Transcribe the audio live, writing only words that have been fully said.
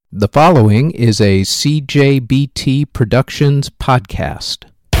The following is a CJBT Productions podcast.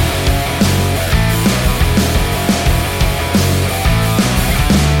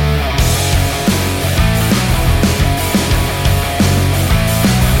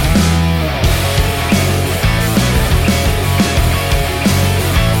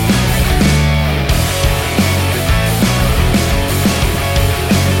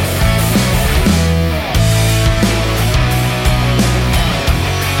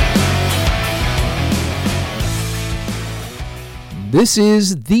 This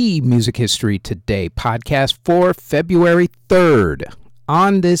is the Music History Today podcast for February 3rd.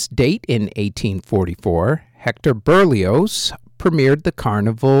 On this date in 1844, Hector Berlioz premiered the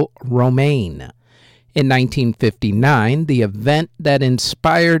Carnival Romain. In 1959, the event that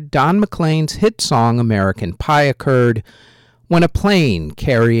inspired Don McLean's hit song American Pie occurred when a plane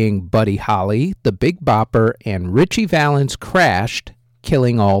carrying Buddy Holly, the Big Bopper, and Ritchie Valens crashed,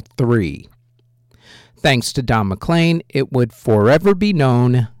 killing all three. Thanks to Don McLean, it would forever be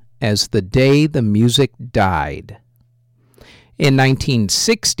known as the day the music died. In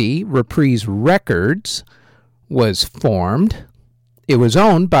 1960, Reprise Records was formed. It was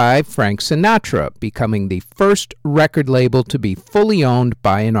owned by Frank Sinatra, becoming the first record label to be fully owned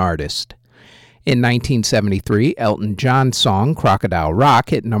by an artist. In 1973, Elton John's song Crocodile Rock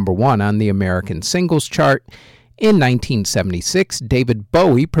hit number 1 on the American Singles Chart. In 1976, David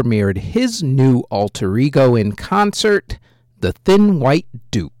Bowie premiered his new alter ego in concert, The Thin White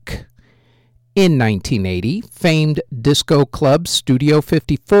Duke. In 1980, famed disco club Studio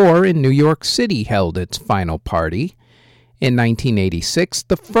 54 in New York City held its final party. In 1986,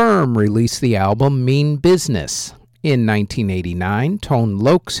 The Firm released the album Mean Business. In 1989, Tone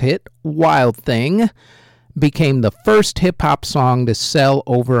Loc's hit Wild Thing became the first hip-hop song to sell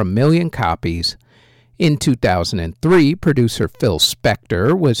over 1 million copies. In 2003, producer Phil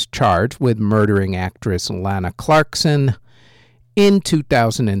Spector was charged with murdering actress Lana Clarkson. In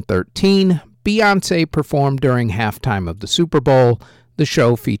 2013, Beyoncé performed during halftime of the Super Bowl. The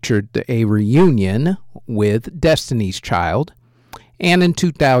show featured a reunion with Destiny's Child. And in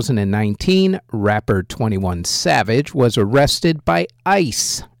 2019, rapper 21 Savage was arrested by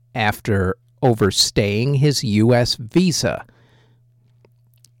ICE after overstaying his U.S. visa.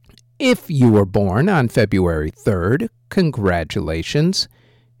 If you were born on February 3rd, congratulations.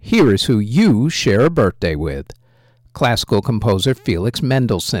 Here is who you share a birthday with. Classical composer Felix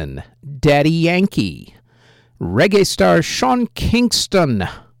Mendelssohn, Daddy Yankee, reggae star Sean Kingston,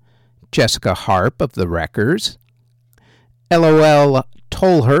 Jessica Harp of the Wreckers, LOL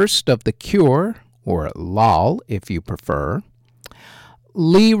Tolhurst of The Cure, or LOL if you prefer,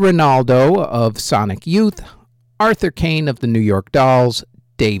 Lee Ronaldo of Sonic Youth, Arthur Kane of the New York Dolls,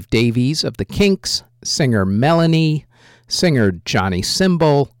 Dave Davies of the Kinks, singer Melanie, singer Johnny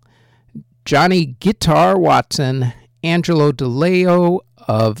Cymbal, Johnny Guitar Watson, Angelo DeLeo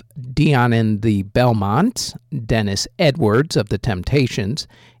of Dion and the Belmonts, Dennis Edwards of the Temptations,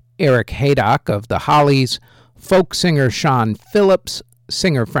 Eric Haydock of the Hollies, folk singer Sean Phillips,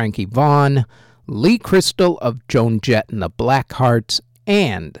 singer Frankie Vaughan, Lee Crystal of Joan Jett and the Blackhearts,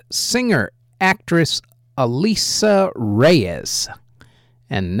 and singer-actress Alisa Reyes.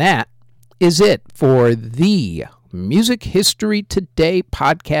 And that is it for the Music History Today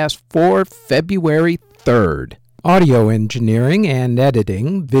podcast for February 3rd. Audio engineering and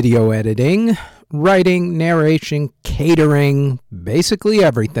editing, video editing, writing, narration, catering, basically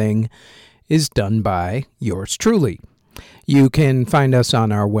everything is done by yours truly. You can find us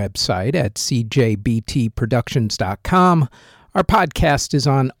on our website at cjbtproductions.com. Our podcast is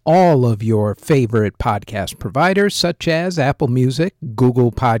on all of your favorite podcast providers, such as Apple Music,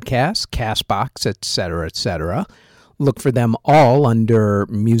 Google Podcasts, CastBox, etc., etc. Look for them all under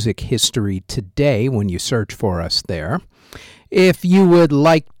Music History Today when you search for us there. If you would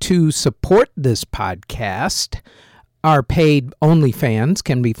like to support this podcast, our paid OnlyFans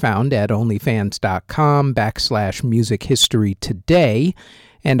can be found at onlyfans.com/musichistorytoday.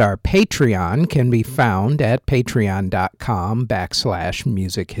 And our Patreon can be found at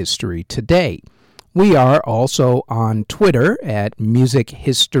patreon.com/musichistorytoday. We are also on Twitter at Music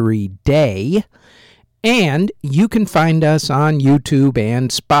History Day. And you can find us on YouTube and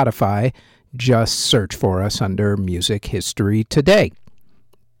Spotify. Just search for us under Music History Today.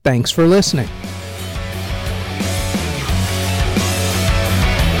 Thanks for listening.